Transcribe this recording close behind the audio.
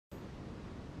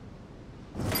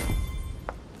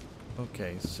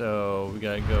Okay, so we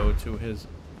gotta go to his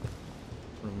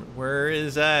room. Where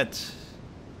is that?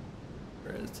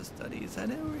 Where is the study? Is that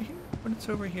over here? What's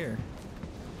over here?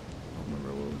 I don't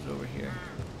remember what was over here.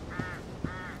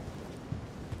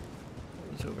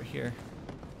 What was over here?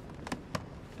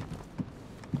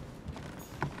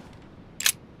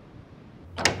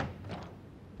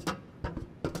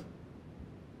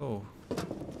 Oh.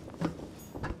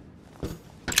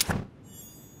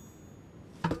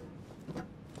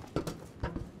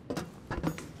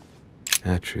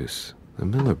 Atrus, the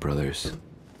Miller brothers.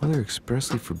 Mother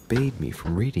expressly forbade me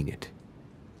from reading it.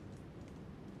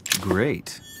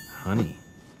 Great. Honey.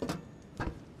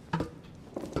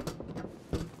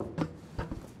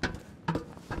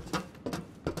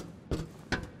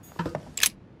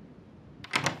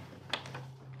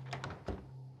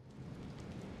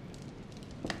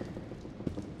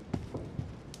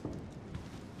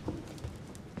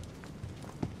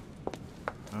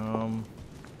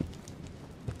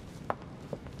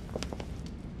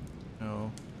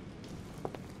 No.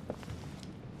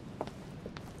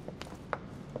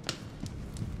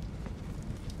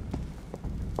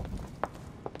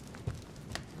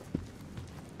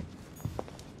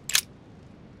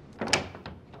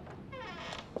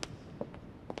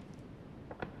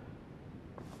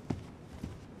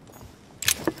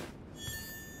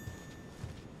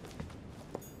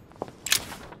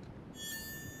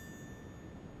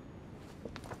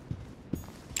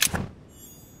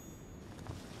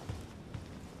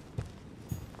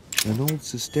 An old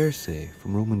sesterce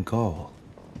from Roman Gaul.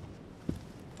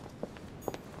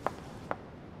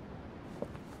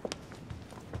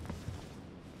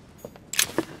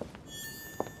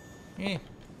 Eh.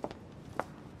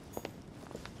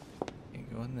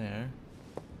 Can't go in there.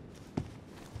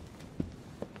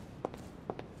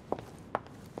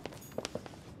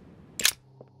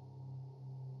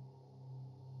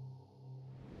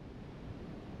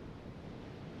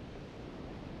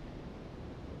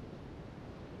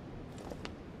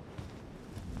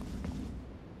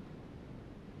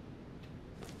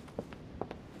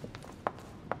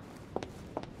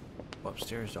 Go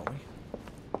upstairs, don't we?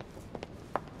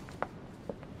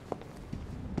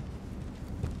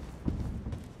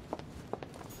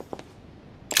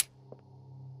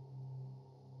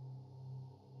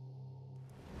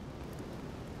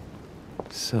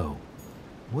 So,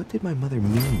 what did my mother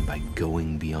mean by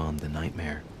going beyond the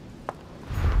nightmare?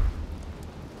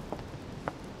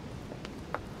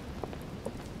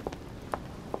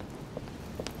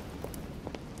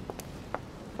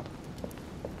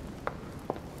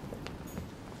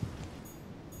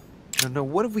 No,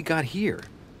 what have we got here?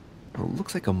 Oh, it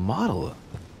looks like a model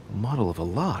of a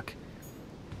lock.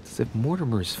 It's as if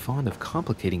Mortimer is fond of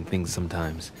complicating things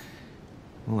sometimes.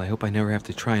 Well, I hope I never have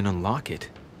to try and unlock it.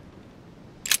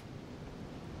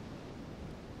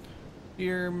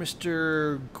 Dear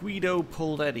Mr. Guido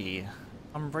Poletti,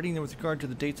 I'm writing with regard to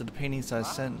the dates of the paintings I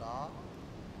sent.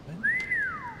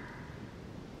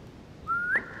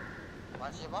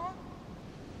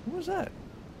 What was that?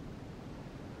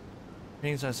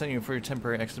 Paintings I sent you for your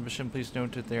temporary exhibition. Please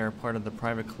note that they are part of the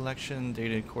private collection,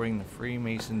 dated according to the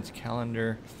Freemasons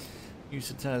calendar.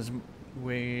 Use it as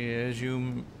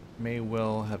you may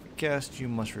well have guessed. You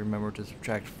must remember to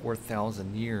subtract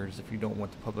 4,000 years if you don't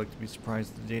want the public to be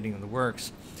surprised at the dating of the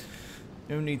works.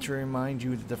 No need to remind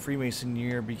you that the Freemason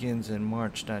year begins in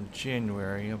March, not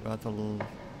January. About the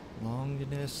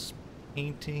Longinus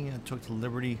painting, I took the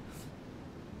liberty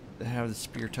to have the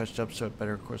spear touched up so it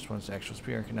better corresponds to the actual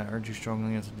spear. I cannot urge you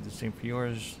strongly enough to do the same for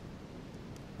yours.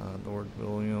 Lord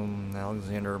William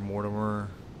Alexander Mortimer.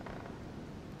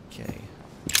 Okay.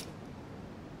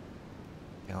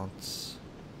 Counts.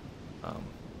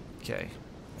 Okay.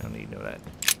 I don't need to know that.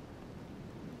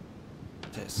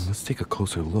 This. Let's take a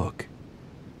closer look.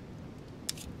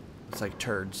 It's like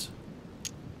turds.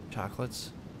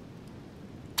 Chocolates.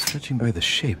 Judging by the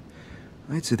shape,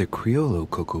 I'd say they're Criollo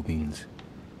cocoa beans.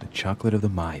 The chocolate of the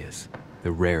Mayas,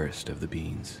 the rarest of the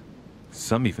beans.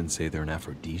 Some even say they're an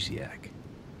aphrodisiac.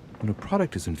 When a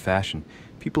product is in fashion,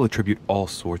 people attribute all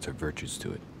sorts of virtues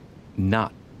to it,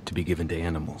 not to be given to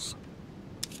animals.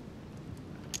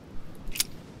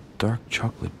 Dark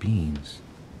chocolate beans,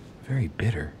 very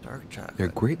bitter. Dark chocolate. They're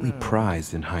greatly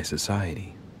prized in high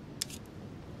society.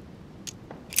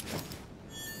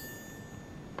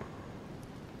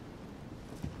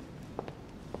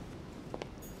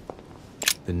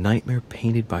 The Nightmare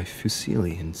painted by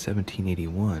Fuseli in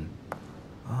 1781.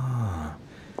 Ah,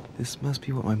 this must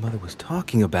be what my mother was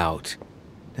talking about.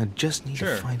 Now just need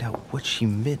to find out what she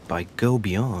meant by go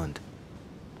beyond.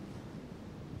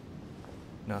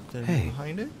 Nothing Hey,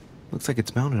 behind it? Looks like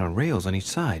it's mounted on rails on each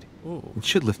side. Ooh. It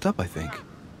should lift up, I think.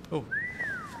 Oh.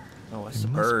 Oh, that's a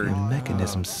There must bird. be a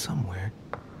mechanism Oh. somewhere.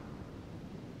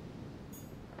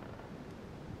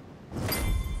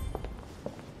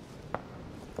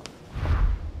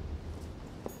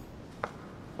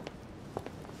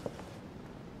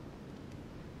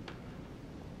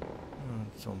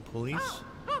 Some police.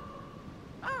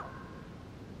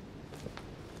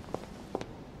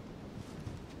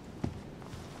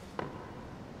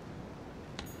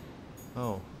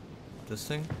 Oh, this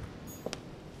thing?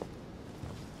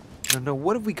 No,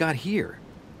 what have we got here?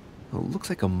 Oh, it looks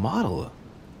like a model.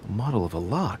 A model of a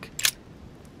lock.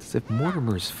 It's as if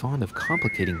Mortimer is fond of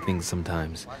complicating things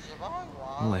sometimes.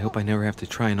 Well, I hope I never have to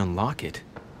try and unlock it.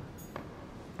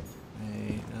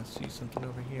 Hey, I see something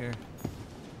over here.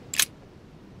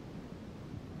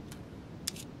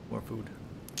 More food.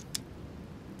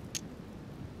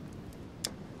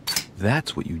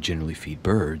 That's what you generally feed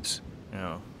birds.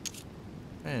 No.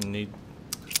 I didn't need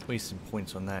wasting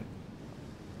points on that.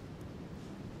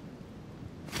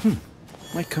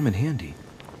 Might come in handy.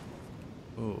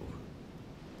 Ooh.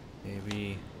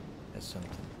 Maybe has something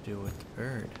to do with the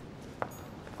bird.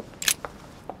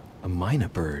 A mina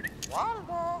bird.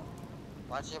 Waldo,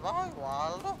 what you boy,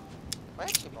 Waldo?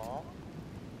 What you boy?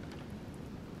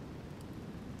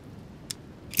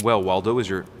 Well, Waldo, is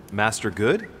your master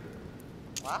good?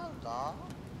 Waldo,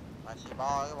 what you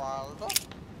boy, Waldo?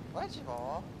 What you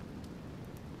boy?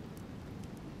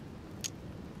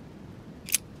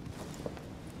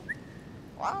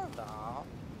 Waldo,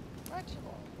 what you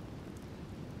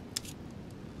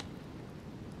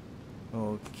boy?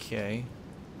 Okay.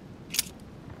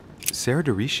 Sarah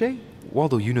de Richet?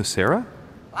 Waldo, you know Sarah?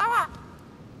 Wawa!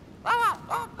 Wawa!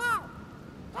 Oh, no!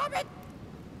 Stop it!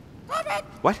 Stop it!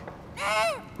 What?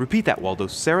 No! Repeat that, Waldo.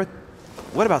 Sarah?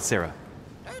 What about Sarah?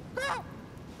 Don't go!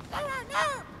 Sarah,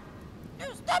 no!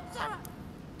 You stop, Sarah!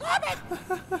 Stop it!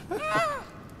 No!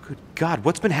 Good God,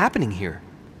 what's been happening here?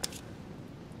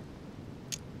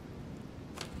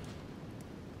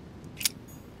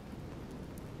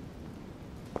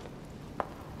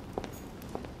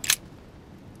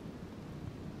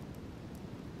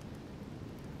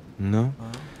 No.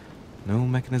 No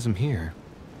mechanism here.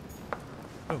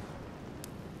 Oh.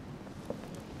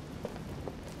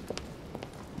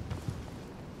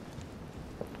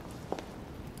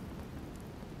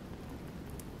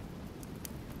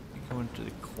 You go into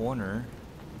the corner.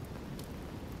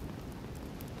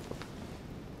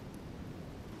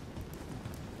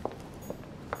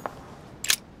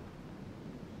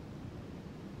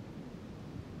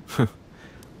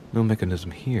 No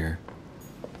mechanism here.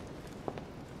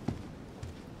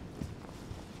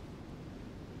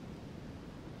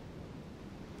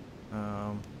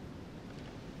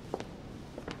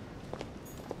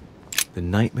 The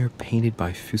Nightmare painted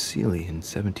by Fuseli in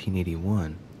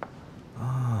 1781.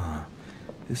 Ah,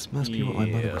 this must be what my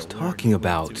mother was talking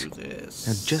about.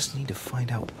 I just need to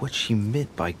find out what she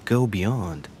meant by go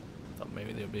beyond. Thought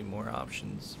maybe there'd be more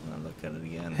options when I looked at it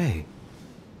again. Hey,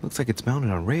 looks like it's mounted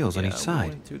on rails on each we side.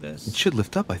 went through this. It should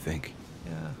lift up, I think.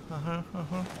 Yeah,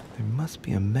 There must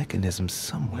be a mechanism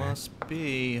somewhere. Must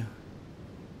be.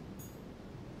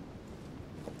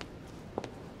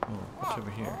 Oh, what's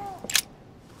over here?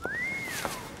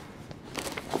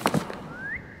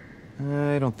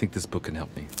 I don't think this book can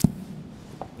help me.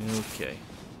 Okay.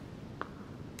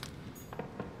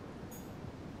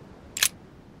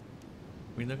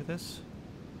 We look at this?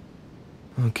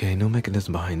 Okay, no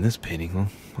mechanism behind this painting. Well,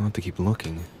 I'll have to keep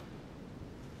looking.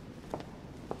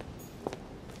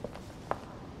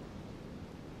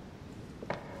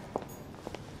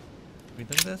 We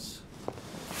look at this?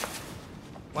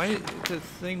 Why the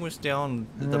thing was down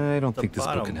the I don't the think this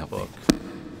book bottom can help me. book.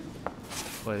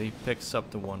 But he picks up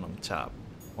the one on top.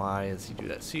 Why does he do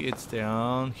that? See, it's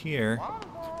down here.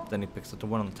 Then he picks up the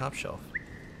one on the top shelf.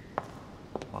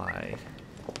 Why?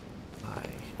 Why?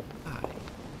 Why?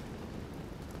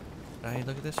 Did I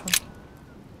look at this one?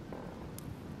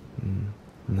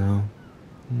 No.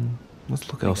 Let's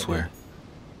look elsewhere.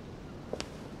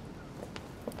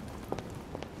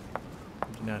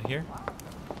 Not here?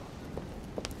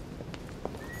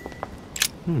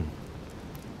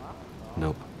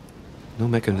 Nope. No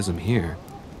mechanism here.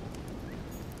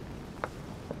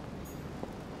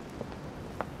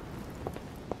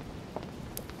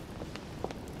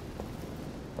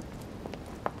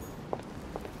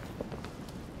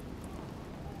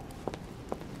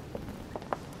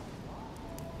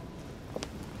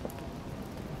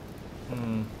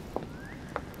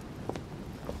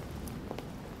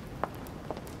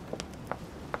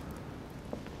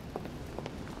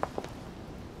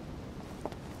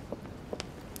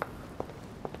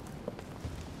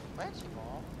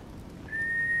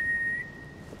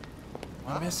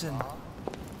 I'm missing.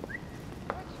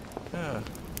 Turned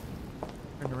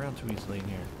around too easily in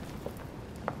here.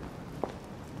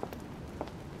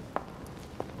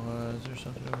 Was there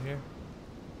something over here?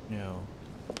 No.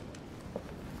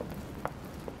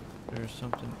 There's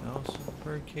something else in the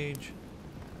bird cage.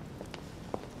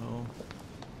 Oh.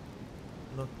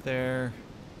 Look there.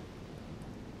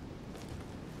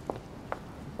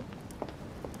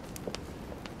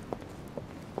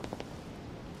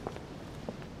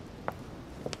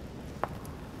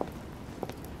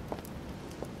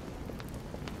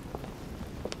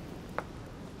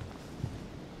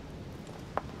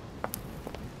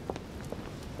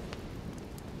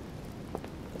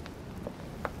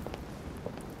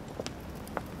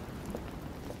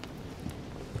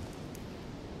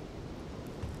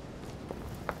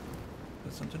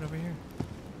 Something over here.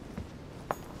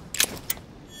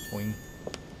 Boing.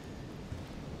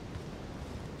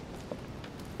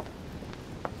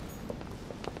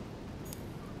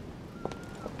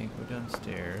 Okay, go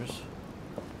downstairs.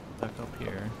 Back up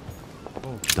here.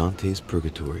 Oh. Dante's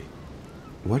Purgatory.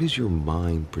 Why does your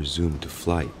mind presume to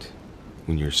flight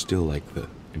when you're still like the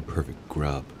imperfect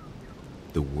grub,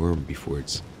 the worm before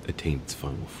it's attained its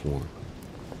final form?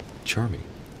 Charming.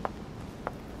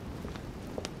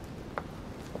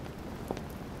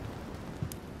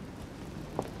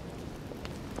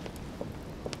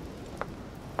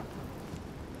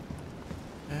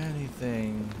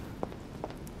 Anything.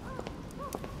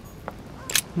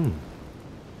 No,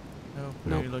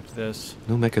 Nope. look at this.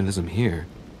 No mechanism here.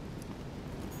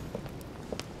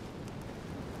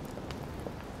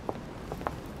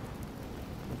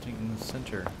 Something in the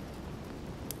center.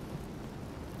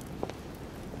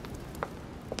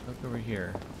 Look over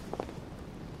here.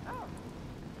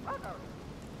 What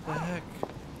the heck?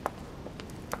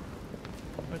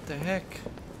 What the heck?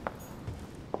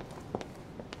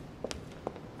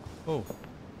 Oh,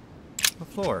 the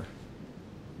floor.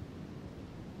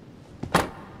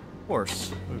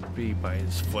 Horse would be by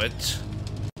his foot.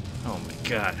 Oh my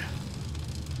god.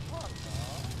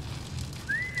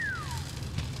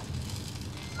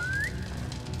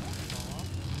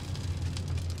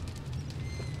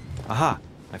 Aha!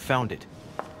 I found it.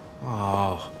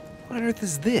 Oh, what on earth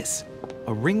is this?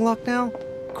 A ring lock now?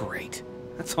 Great.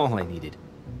 That's all I needed.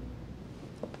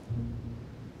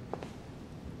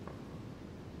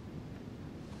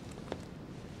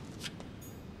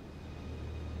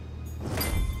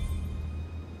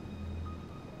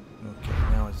 Okay,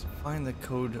 now let's find the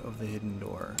code of the hidden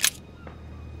door.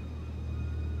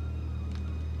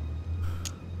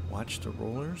 Watch the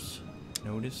rollers.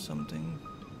 Notice something.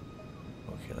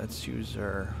 Okay, let's use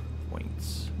our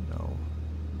points. No.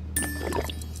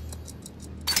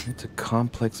 It's a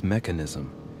complex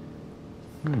mechanism.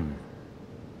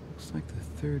 Looks like the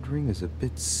third ring is a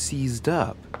bit seized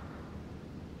up.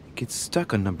 It gets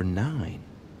stuck on number 9.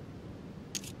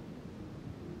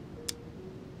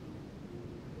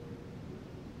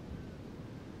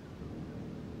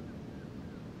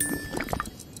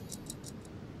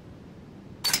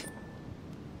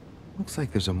 Looks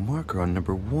like there's a marker on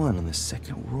number 1 on the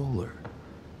second roller.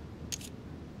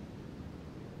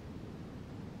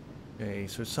 Okay,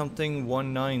 so something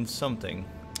 19 something.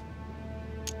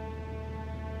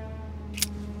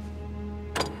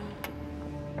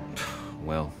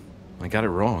 Well, I got it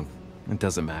wrong. It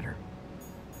doesn't matter.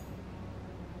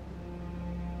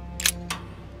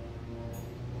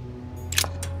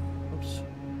 Oops.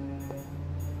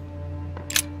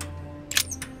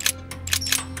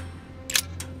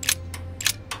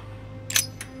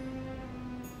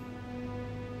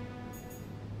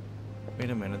 Wait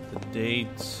a minute, the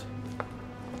dates.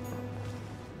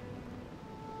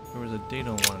 There was a date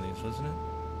on one of these, wasn't it?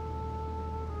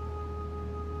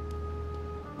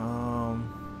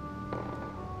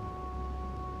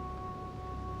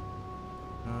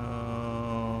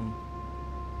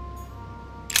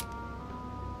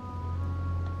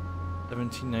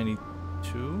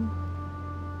 1792?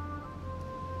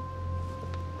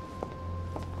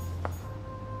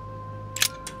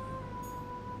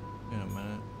 Wait a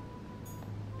minute.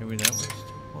 Maybe that was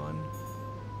one.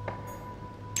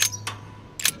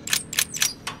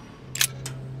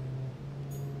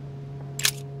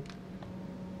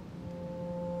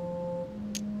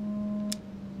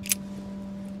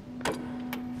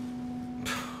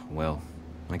 Well,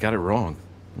 I got it wrong.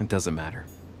 It doesn't matter.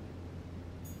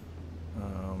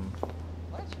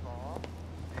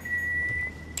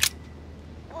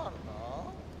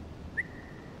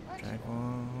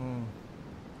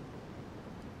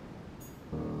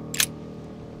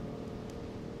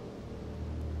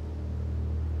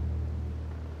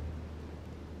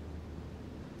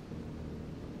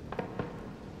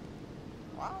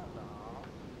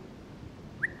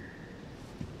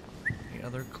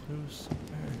 other clues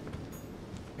somewhere?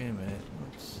 Wait a minute.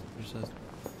 There's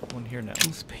one here now.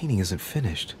 This painting isn't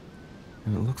finished,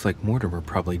 and it looks like Mortimer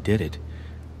probably did it.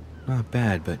 Not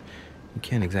bad, but you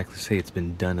can't exactly say it's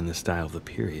been done in the style of the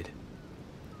period.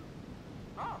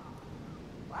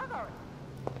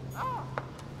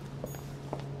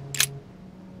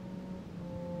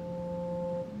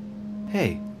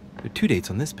 Hey, there are 2 dates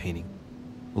on this painting.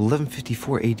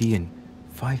 1154 AD and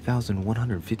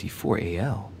 5154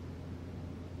 AL.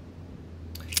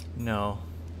 No.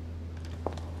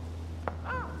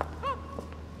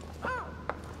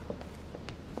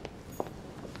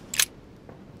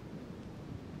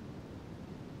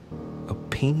 A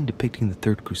painting depicting the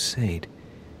Third Crusade.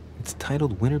 It's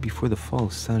titled Winter Before the Fall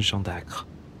of Saint-Jean d'Acre.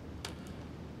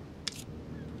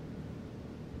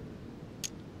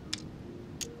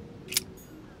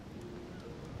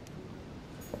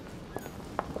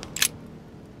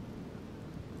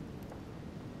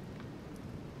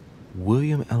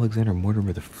 William Alexander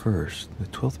Mortimer the First, the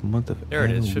 12th month of There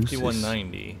it is, Anno Lucis,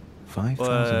 5190.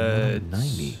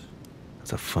 5190.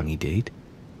 That's a funny date.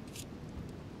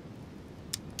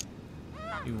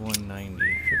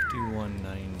 5190.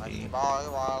 5190.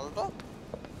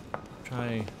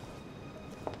 Try.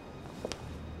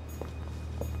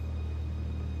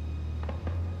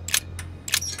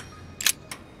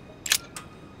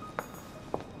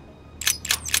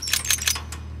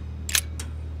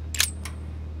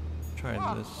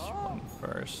 Try this one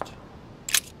first.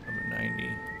 Number 90.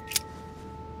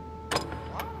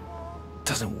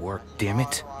 Doesn't work, damn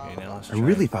it. Okay, now let's I try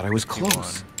really thought I was 51.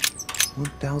 close.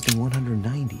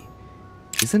 1190.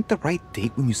 Isn't the right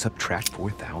date when you subtract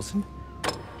 4,000?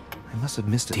 I must have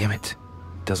missed it. Damn it.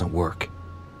 Doesn't work.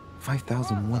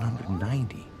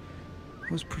 5,190.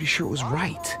 I was pretty sure it was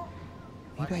right.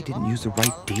 Maybe I didn't use the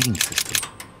right dating system.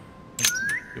 Let's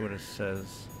see what it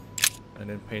says. I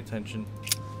didn't pay attention.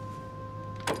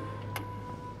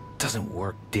 Doesn't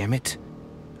work, damn it.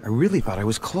 I really thought I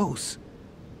was close.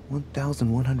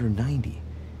 1,190.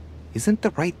 Isn't the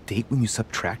right date when you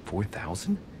subtract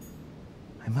 4,000?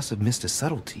 I must have missed a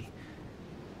subtlety.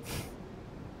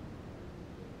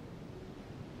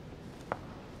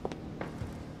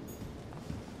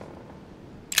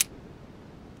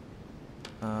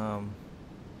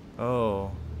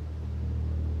 Oh.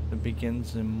 It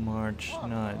begins in March,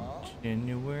 not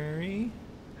January?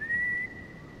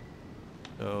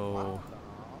 So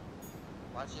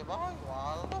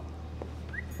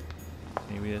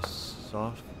maybe a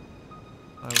soft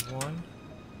one.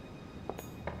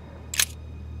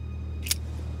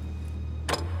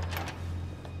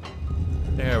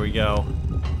 There we go.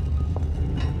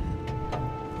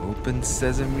 Open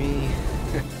sesame.